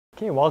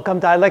Okay, welcome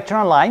to iLecture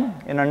Online.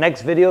 In our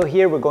next video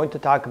here, we're going to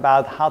talk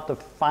about how to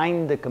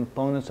find the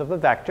components of a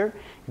vector.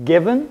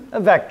 Given a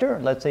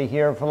vector, let's say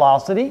here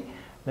velocity,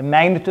 the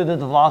magnitude of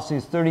the velocity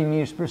is 30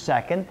 meters per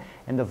second,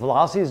 and the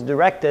velocity is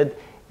directed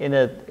in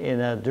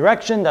a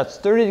direction that's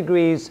 30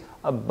 degrees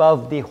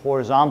above the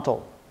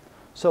horizontal.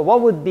 So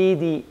what would be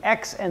the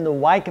x and the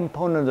y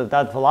component of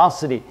that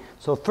velocity?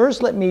 So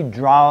first let me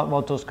draw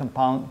what those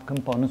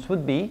components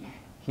would be.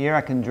 Here I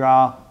can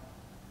draw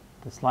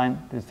this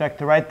line, this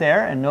vector right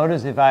there, and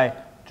notice if I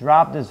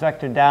drop this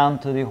vector down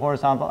to the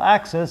horizontal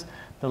axis,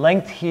 the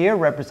length here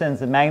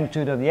represents the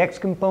magnitude of the x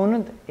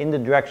component in the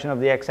direction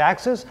of the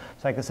x-axis.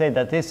 So I can say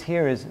that this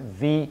here is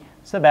v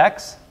sub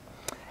x.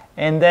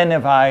 And then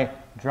if I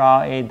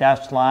draw a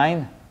dashed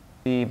line,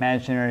 the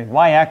imaginary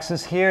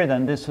y-axis here,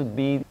 then this would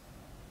be,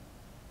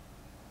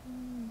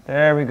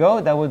 there we go,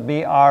 that would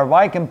be our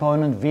y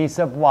component, v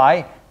sub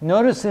y.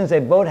 Notice since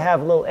they both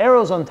have little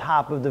arrows on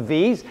top of the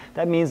v's,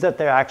 that means that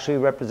they're actually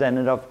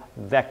representative of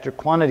vector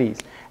quantities.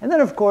 And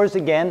then of course,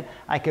 again,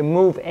 I can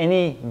move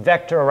any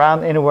vector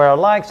around anywhere I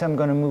like. So I'm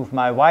going to move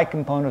my y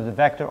component of the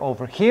vector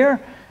over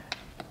here,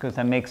 because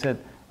that makes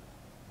it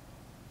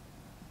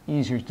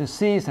easier to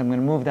see. So I'm going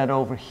to move that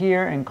over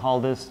here and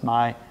call this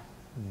my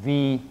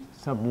v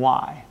sub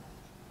y.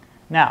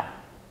 Now,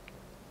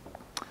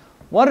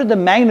 what are the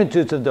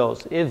magnitudes of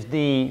those? If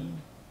the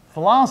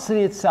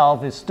velocity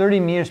itself is 30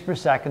 meters per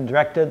second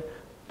directed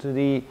to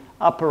the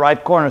upper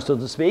right corner, so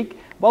to speak,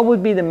 what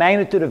would be the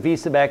magnitude of v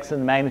sub x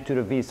and the magnitude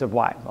of v sub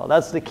y? Well,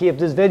 that's the key of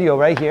this video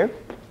right here.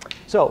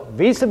 So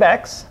v sub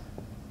x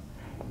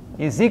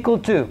is equal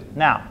to,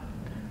 now,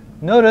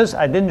 notice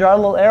I didn't draw a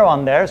little arrow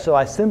on there, so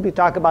I simply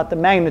talk about the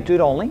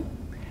magnitude only.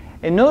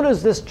 And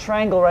notice this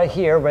triangle right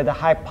here where the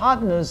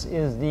hypotenuse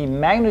is the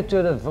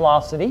magnitude of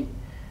velocity,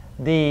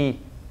 the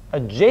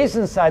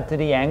adjacent side to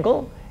the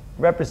angle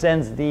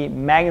represents the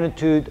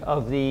magnitude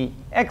of the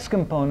x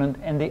component,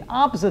 and the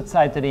opposite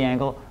side to the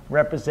angle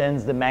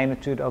represents the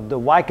magnitude of the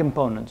y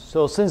component.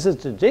 So since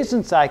it's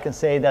adjacent side, I can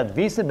say that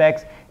v sub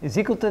x is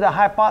equal to the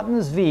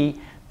hypotenuse v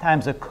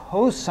times the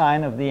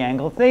cosine of the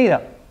angle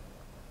theta.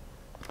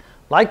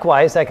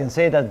 Likewise, I can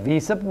say that v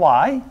sub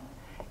y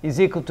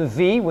is equal to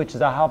v, which is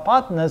the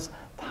hypotenuse,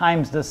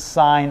 times the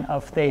sine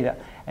of theta.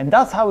 And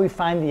that's how we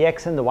find the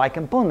x and the y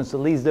components, at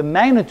least the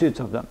magnitudes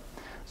of them.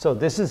 So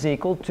this is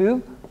equal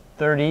to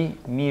 30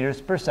 meters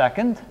per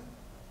second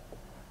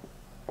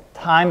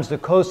times the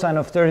cosine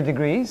of 30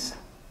 degrees.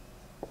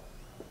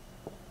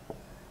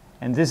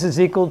 And this is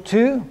equal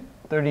to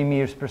 30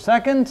 meters per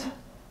second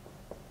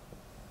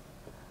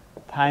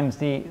times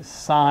the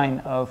sine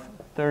of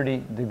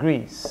 30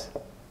 degrees.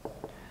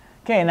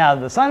 Okay, now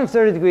the sine of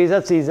 30 degrees,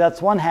 that's easy.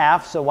 That's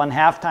 1/2. So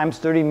 1/2 times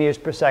 30 meters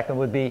per second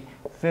would be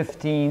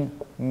 15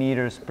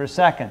 meters per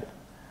second.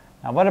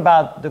 Now what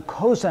about the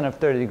cosine of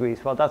 30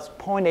 degrees? Well, that's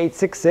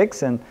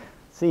 0.866, and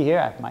see here,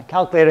 I have my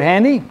calculator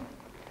handy.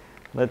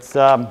 Let's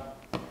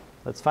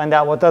find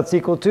out what that's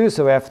equal to.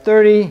 So we have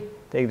 30,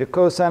 take the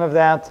cosine of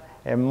that,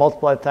 and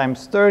multiply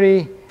times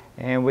 30,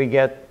 and we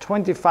get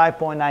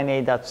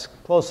 25.98. That's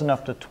close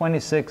enough to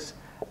 26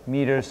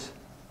 meters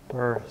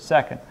per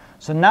second.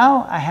 So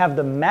now I have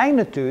the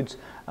magnitudes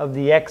of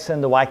the x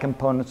and the y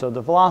components of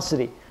the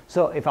velocity.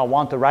 So if I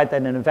want to write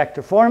that in a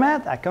vector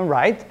format, I can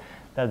write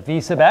that v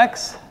sub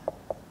x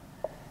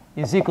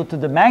is equal to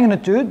the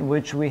magnitude,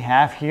 which we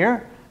have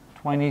here,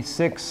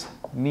 26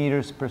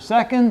 meters per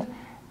second,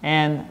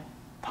 and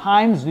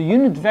times the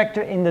unit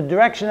vector in the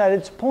direction that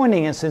it's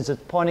pointing. And since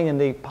it's pointing in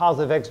the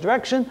positive x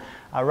direction,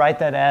 I write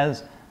that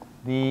as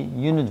the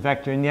unit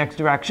vector in the x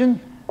direction.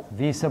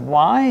 V sub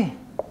y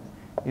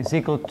is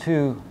equal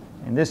to,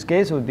 in this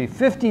case, it would be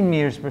 15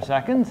 meters per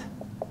second.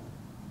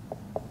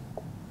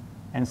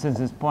 And since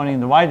it's pointing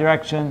in the y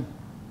direction,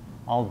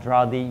 I'll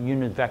draw the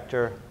unit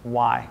vector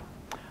y.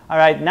 All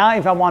right, now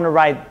if I want to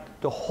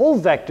write the whole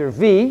vector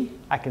v,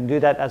 I can do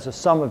that as a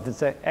sum of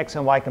its x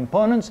and y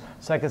components.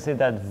 So I can say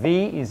that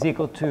v is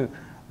equal to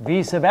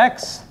v sub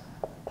x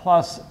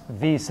plus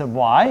v sub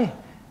y.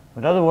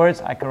 In other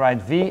words, I can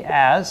write v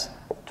as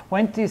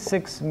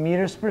 26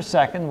 meters per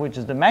second, which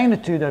is the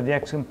magnitude of the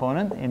x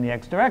component in the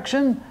x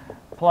direction,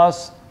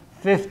 plus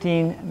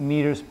 15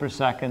 meters per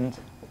second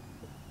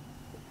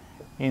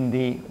in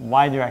the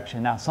y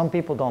direction. Now, some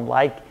people don't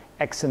like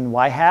x and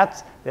y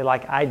hats. They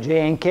like I,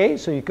 j, and k.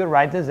 So you could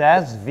write this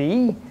as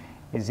v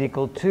is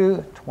equal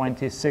to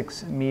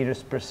 26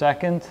 meters per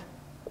second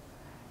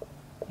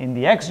in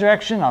the x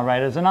direction. I'll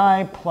write it as an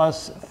I,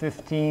 plus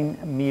 15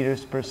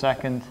 meters per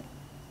second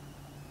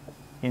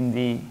in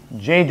the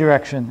j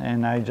direction.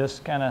 And I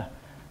just kind of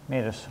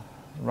made a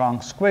wrong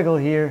squiggle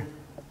here,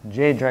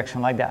 j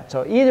direction like that.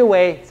 So either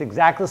way, it's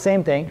exactly the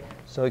same thing.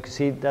 So you can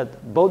see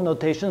that both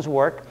notations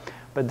work.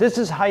 But this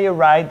is how you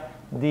write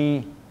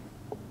the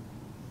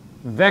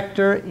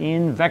vector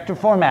in vector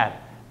format.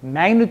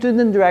 Magnitude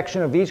and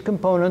direction of each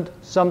component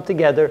summed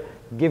together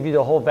give you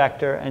the whole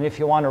vector. And if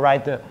you want to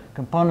write the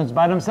components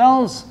by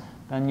themselves,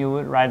 then you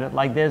would write it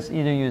like this.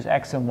 Either use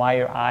x and y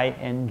or I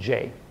and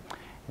j.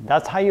 And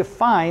that's how you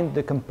find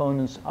the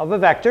components of a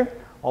vector.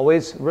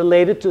 always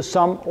related to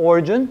some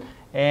origin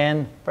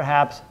and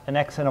perhaps an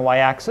x and a y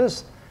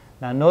axis.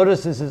 Now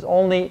notice this is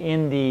only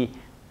in the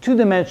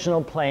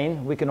two-dimensional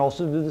plane. We can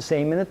also do the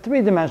same in a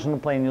three-dimensional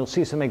plane. You'll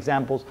see some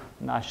examples.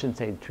 No, I shouldn't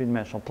say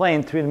three-dimensional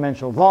plane,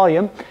 three-dimensional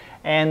volume.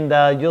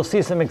 And you'll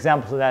see some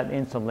examples of that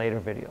in some later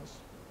videos.